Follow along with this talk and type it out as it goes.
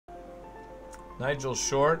Nigel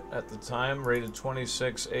Short at the time, rated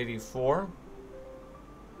 2684.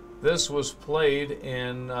 This was played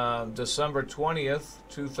in December 20th,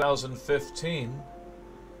 2015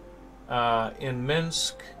 in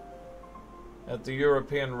Minsk at the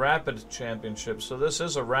European Rapid Championship. So this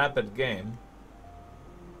is a rapid game.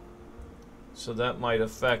 So that might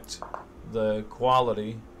affect the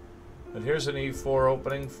quality. But here's an e4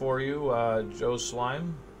 opening for you, Joe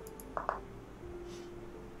Slime.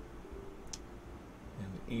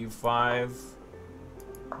 And e5,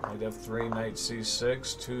 knight f3, knight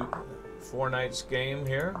c6, 4 knights game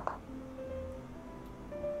here.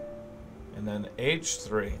 And then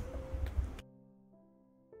h3.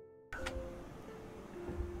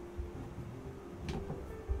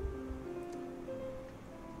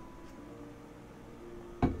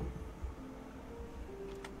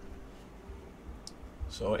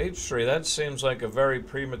 So h3, that seems like a very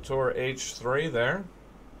premature h3 there.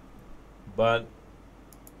 But,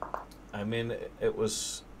 I mean, it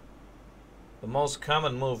was... The most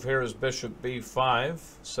common move here is bishop b5.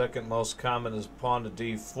 Second most common is pawn to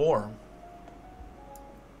d4.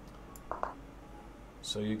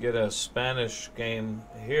 So you get a Spanish game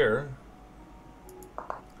here.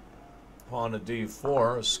 Pawn to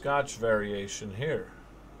d4, a Scotch variation here.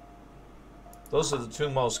 Those are the two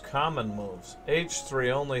most common moves. h3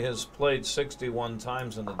 only has played 61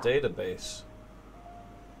 times in the database.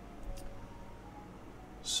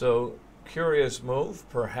 So, curious move.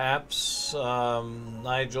 Perhaps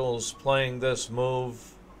Nigel's playing this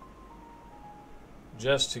move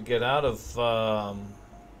just to get out of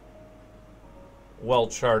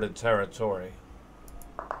well-charted territory.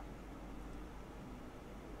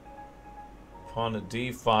 Pawn to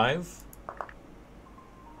d5.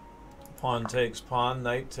 Pawn takes pawn,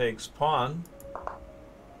 knight takes pawn.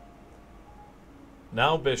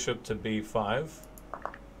 Now bishop to b5.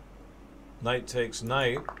 Knight takes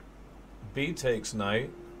knight. B takes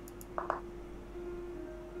knight.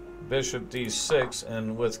 Bishop d6,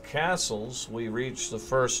 and with castles we reach the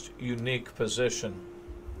first unique position.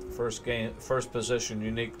 First position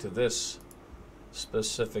unique to this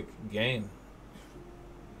specific game.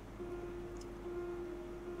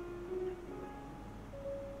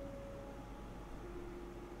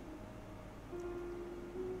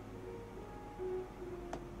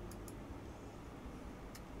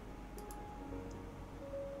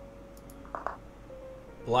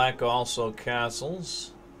 Black also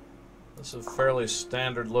castles. This is a fairly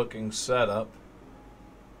standard looking setup.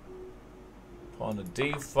 Pawn to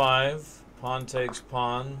d5, pawn takes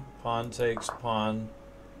pawn, pawn takes pawn,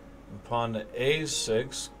 and pawn to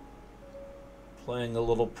a6, playing a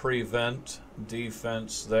little prevent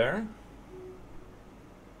defense there.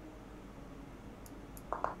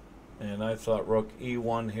 And I thought rook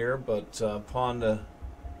e1 here, but pawn to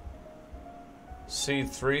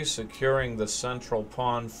c3, securing the central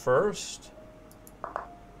pawn first.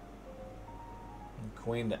 And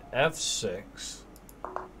queen to f6.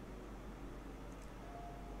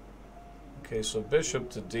 Okay, so bishop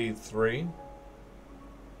to d3.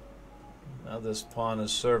 Now this pawn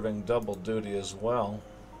is serving double duty as well.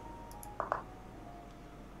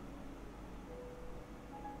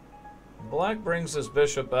 Black brings his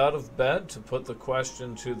bishop out of bed to put the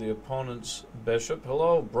question to the opponent's bishop.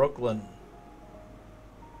 Hello, Brooklyn.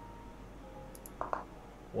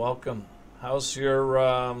 Welcome. How's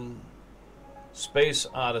your Space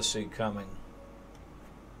Odyssey coming?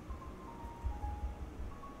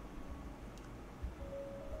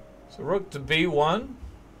 So rook to b1,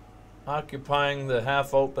 occupying the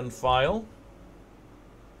half-open file,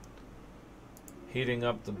 heating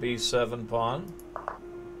up the b7 pawn,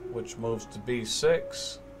 which moves to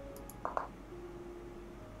b6.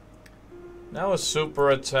 Now a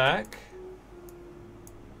super attack.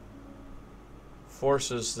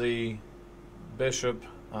 Forces the bishop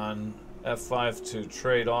on f5 to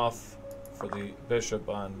trade off for the bishop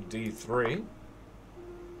on d3.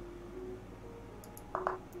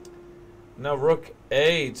 Now rook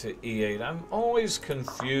a to e8. I'm always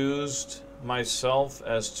confused myself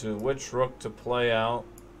as to which rook to play out.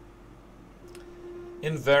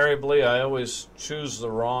 Invariably, I always choose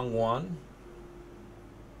the wrong one.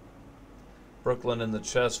 Brooklyn in the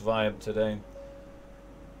chess vibe today.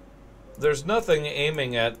 There's nothing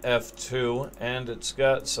aiming at f2, and it's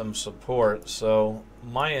got some support, so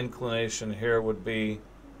my inclination here would be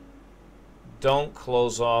don't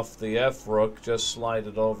close off the f rook, just slide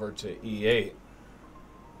it over to e8.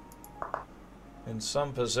 In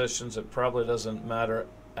some positions it probably doesn't matter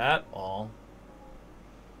at all.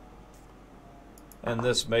 And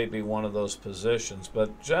this may be one of those positions,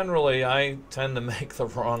 but generally I tend to make the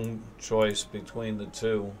wrong choice between the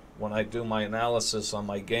two when I do my analysis on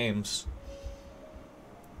my games.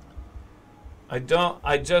 I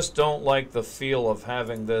just don't like the feel of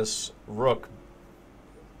having this rook.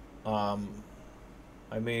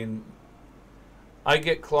 I mean, I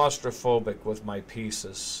get claustrophobic with my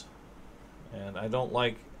pieces, and I don't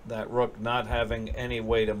like that rook not having any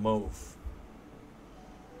way to move.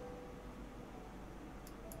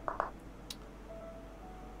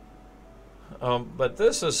 But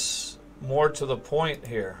this is more to the point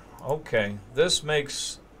here. Okay, this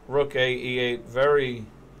makes rook a e8 very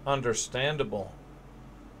understandable,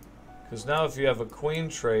 because now if you have a queen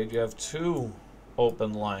trade, you have two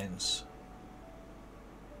open lines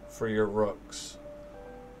for your rooks,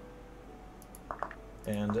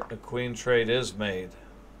 and a queen trade is made.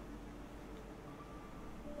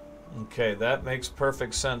 Okay, that makes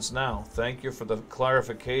perfect sense now. Thank you for the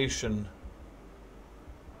clarification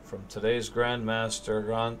from today's Grandmaster,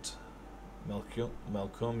 Hrant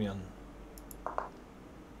Melkumyan.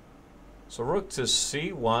 So rook to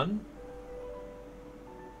c1.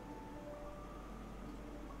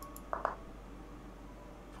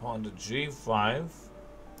 Pawn to g5.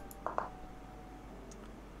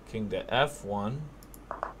 King to f1.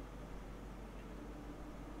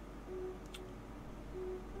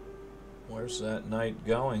 Where's that knight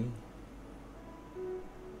going?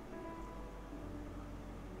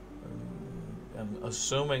 I'm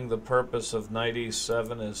assuming the purpose of knight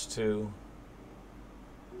e7 is to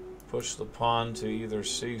push the pawn to either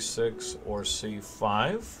c6 or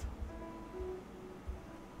c5.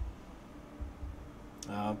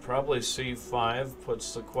 Probably c5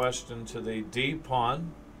 puts the question to the d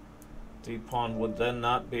pawn. D pawn would then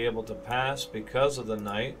not be able to pass because of the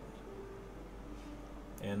knight.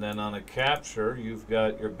 And then on a capture, you've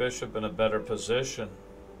got your bishop in a better position.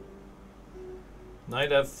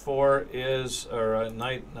 Knight f4 is, or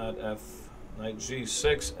knight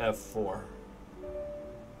g6 f4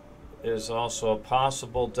 is also a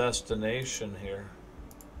possible destination here,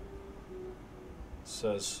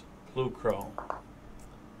 says Plukro.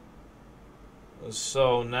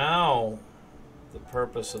 So now the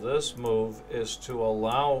purpose of this move is to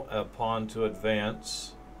allow a pawn to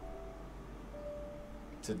advance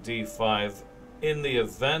to d5 in the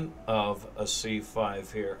event of a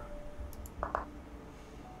c5 here.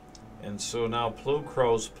 And so now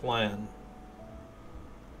Plukro's plan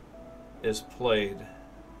is played.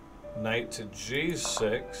 Knight to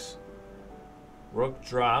g6, rook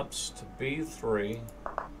drops to b3,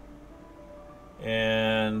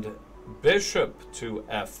 and bishop to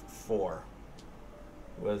f4,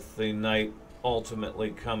 with the knight ultimately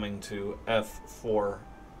coming to f4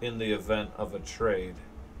 in the event of a trade.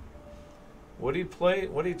 Would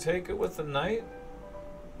he take it with the knight?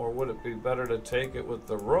 Or would it be better to take it with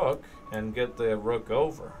the rook and get the rook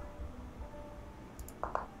over?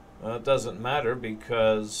 Well, it doesn't matter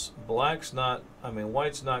because white's not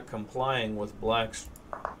complying with black's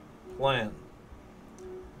plan.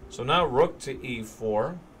 So now rook to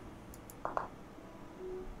e4,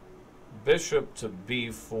 bishop to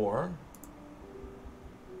b4,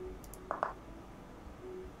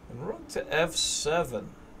 and rook to f7.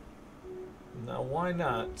 Now why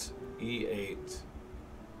not e8?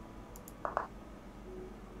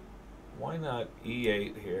 Why not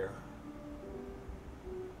e8 here?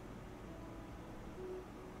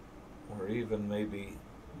 Or even maybe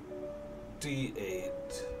d8.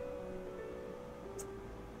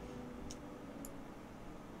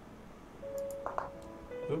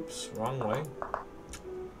 Oops, wrong way.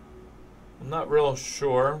 I'm not real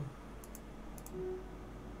sure.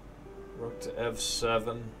 Rook to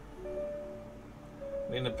f7.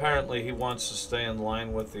 I mean, apparently he wants to stay in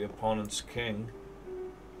line with the opponent's king,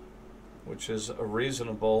 which is a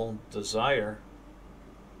reasonable desire.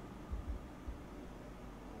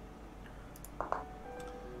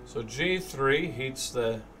 So g3 heats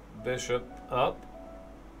the bishop up.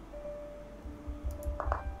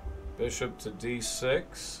 Bishop to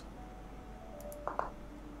d6.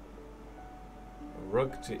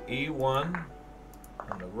 Rook to e1.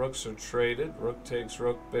 And the rooks are traded. Rook takes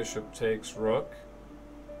rook, bishop takes rook.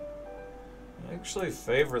 I actually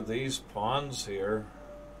favor these pawns here.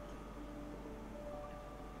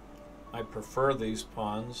 I prefer these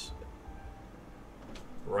pawns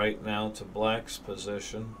right now to black's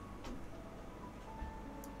position.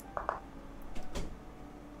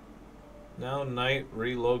 Now knight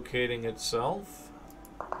relocating itself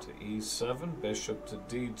to e7, bishop to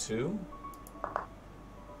d2,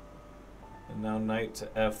 and now knight to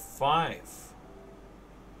f5.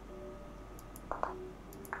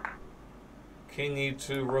 King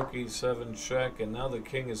e2, rook e7 check, and now the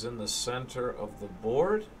king is in the center of the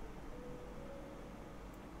board.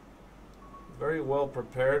 Very well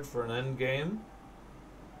prepared for an endgame.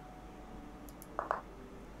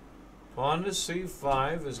 Pawn to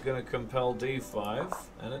c5 is going to compel d5,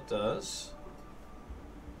 and it does.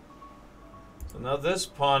 So now this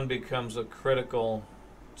pawn becomes a critical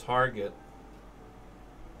target.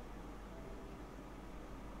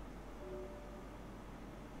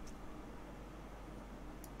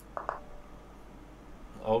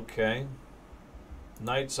 Okay.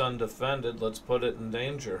 Knight's undefended. Let's put it in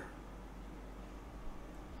danger.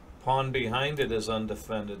 Pawn behind it is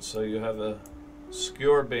undefended, so you have a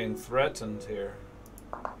skewer being threatened here.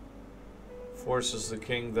 Forces the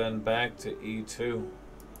king then back to e2.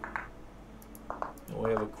 And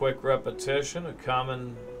we have a quick repetition, a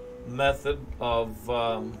common method of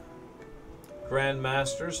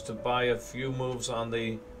grandmasters to buy a few moves on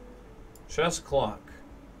the chess clock.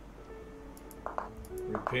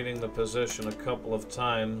 Repeating the position a couple of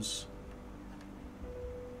times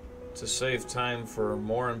to save time for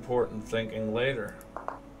more important thinking later.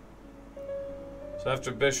 So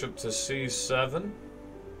after bishop to c7,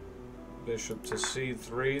 bishop to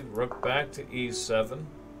c3, rook back to e7.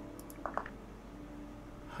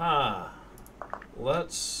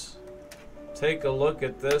 Let's take a look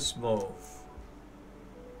at this move.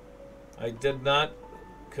 I did not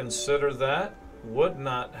consider that, would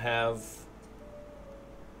not have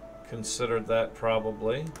considered that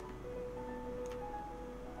probably.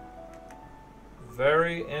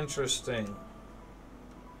 Very interesting.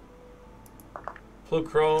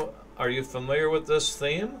 Plukro, are you familiar with this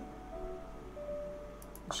theme?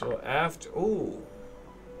 So after, ooh,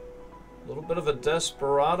 a little bit of a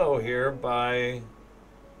desperado here by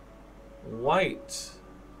white.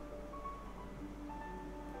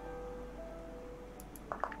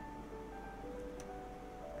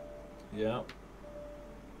 Yeah.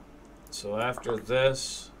 So after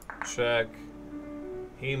this, check,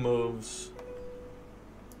 he moves,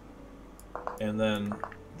 and then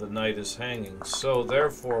the knight is hanging. So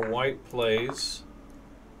therefore white plays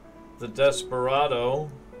the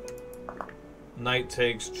desperado, knight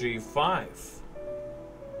takes g5.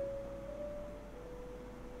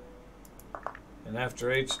 And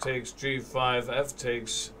after h takes g5, f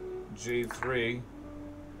takes g3.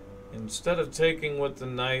 Instead of taking with the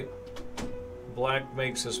knight, black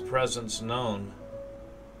makes his presence known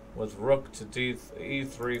with rook to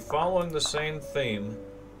e3, following the same theme,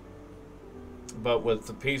 but with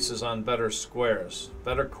the pieces on better squares,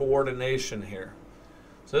 better coordination here.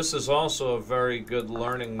 So this is also a very good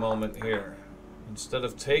learning moment here. Instead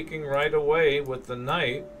of taking right away with the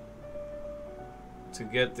knight to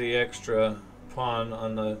get the extra pawn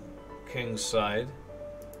on the king's side,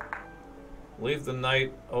 leave the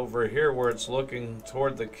knight over here where it's looking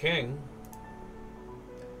toward the king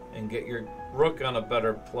and get your rook on a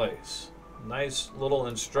better place. Nice little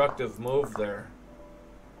instructive move there.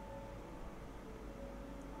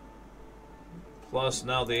 Plus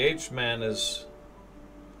now the H-man is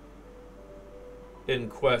in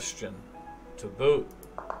question to boot.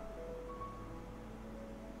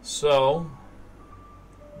 So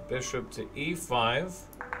bishop to e5,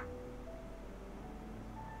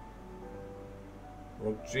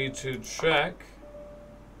 rook g2 check.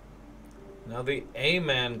 Now the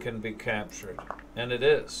A-man can be captured, and it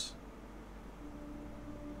is.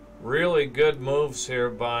 Really good moves here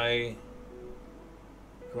by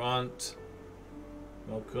Hrant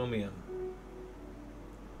Melkumyan.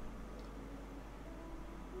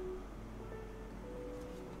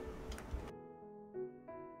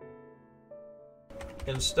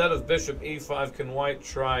 Instead of bishop e5, can white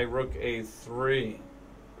try rook a3?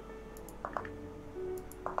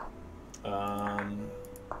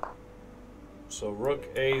 So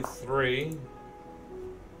rook a3.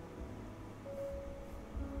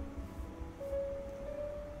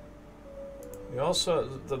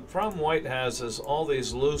 The problem white has is all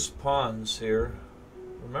these loose pawns here.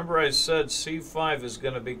 Remember I said c5 is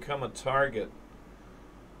going to become a target.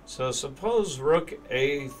 So suppose rook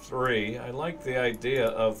a3. I like the idea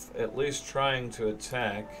of at least trying to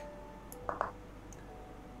attack.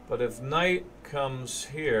 But if knight comes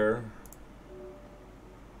here,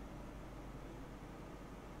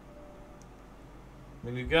 I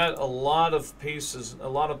mean, you got a lot of pieces, a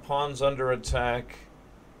lot of pawns under attack.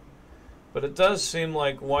 But it does seem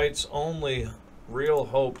like white's only real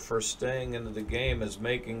hope for staying into the game is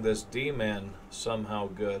making this d-man somehow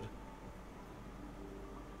good.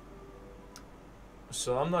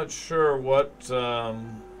 So I'm not sure what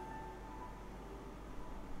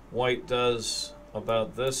white does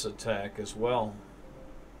about this attack as well.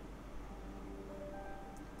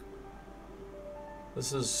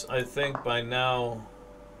 This is, I think, by now.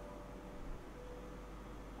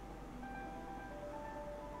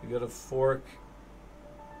 You got a fork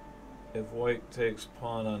if white takes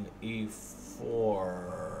pawn on e4.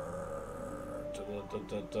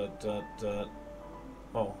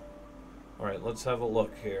 Oh, all right, let's have a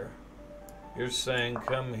look here. You're saying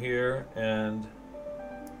come here and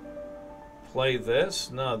play this?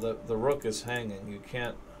 No, the rook is hanging. You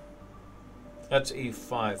can't. That's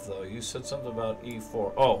e5, though. You said something about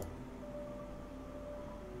e4. Oh.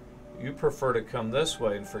 You prefer to come this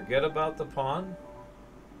way and forget about the pawn?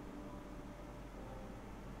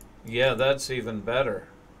 Yeah, that's even better.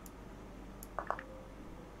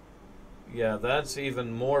 Yeah, that's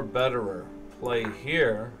even more betterer. Play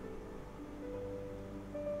here.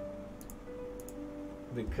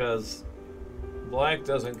 Because black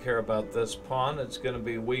doesn't care about this pawn. It's going to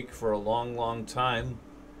be weak for a long, long time.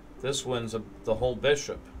 This wins the whole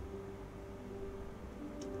bishop.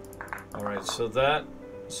 All right, so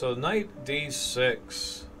knight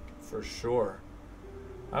d6 for sure.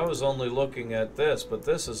 I was only looking at this, but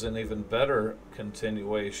this is an even better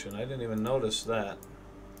continuation. I didn't even notice that.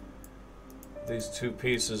 These two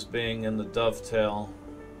pieces being in the dovetail.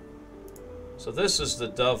 So this is the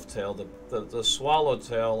dovetail. The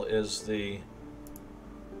swallowtail is the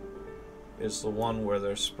one where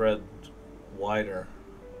they're spread wider.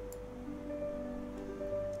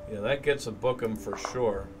 Yeah, that gets a bookem for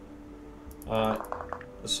sure.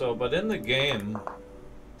 But in the game,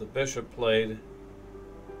 the bishop played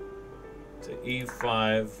to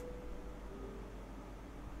e5,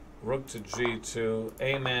 rook to g2,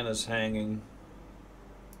 a-man is hanging,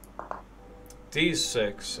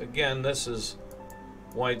 d6. Again, this is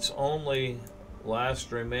white's only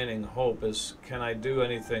last remaining hope is, can I do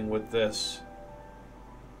anything with this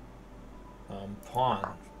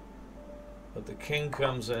pawn? But the king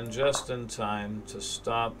comes in just in time to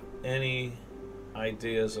stop any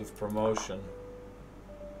ideas of promotion.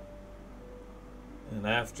 And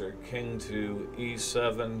after, king to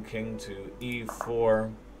e7, king to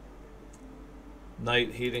e4,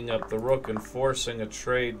 knight heating up the rook and forcing a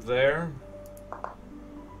trade there.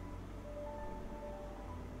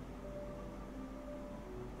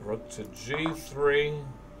 Rook to g3,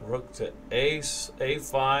 rook to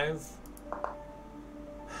a5.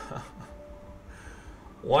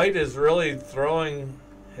 White is really throwing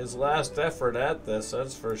his last effort at this,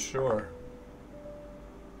 that's for sure.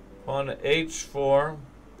 Pawn to h4,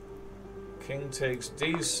 king takes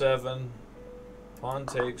d7, pawn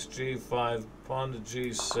takes g5, pawn to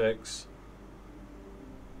g6,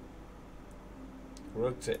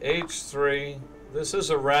 rook to h3. This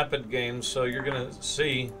is a rapid game, so you're going to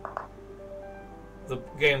see the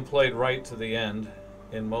game played right to the end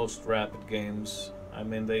in most rapid games. I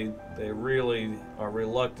mean, they really are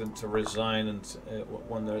reluctant to resign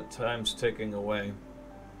when their time's ticking away.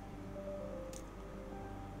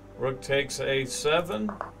 Rook takes a7,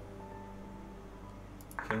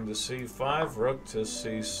 king to c5, rook to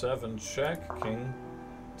c7 check, king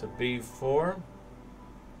to b4.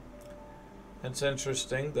 It's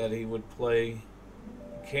interesting that he would play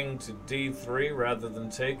king to d3 rather than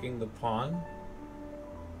taking the pawn.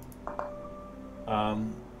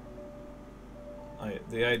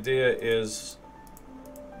 The idea is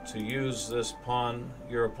to use this pawn,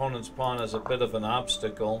 your opponent's pawn, as a bit of an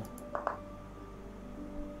obstacle.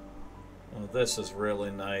 Oh, this is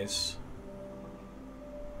really nice.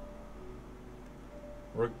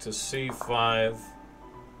 Rook to c5.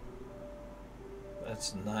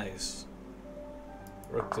 That's nice.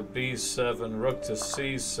 Rook to b7, rook to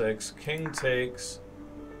c6, king takes,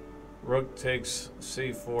 rook takes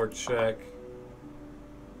c4 check,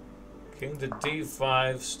 king to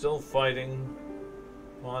d5, still fighting,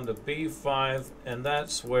 pawn to b5, and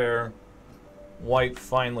that's where white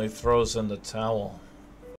finally throws in the towel.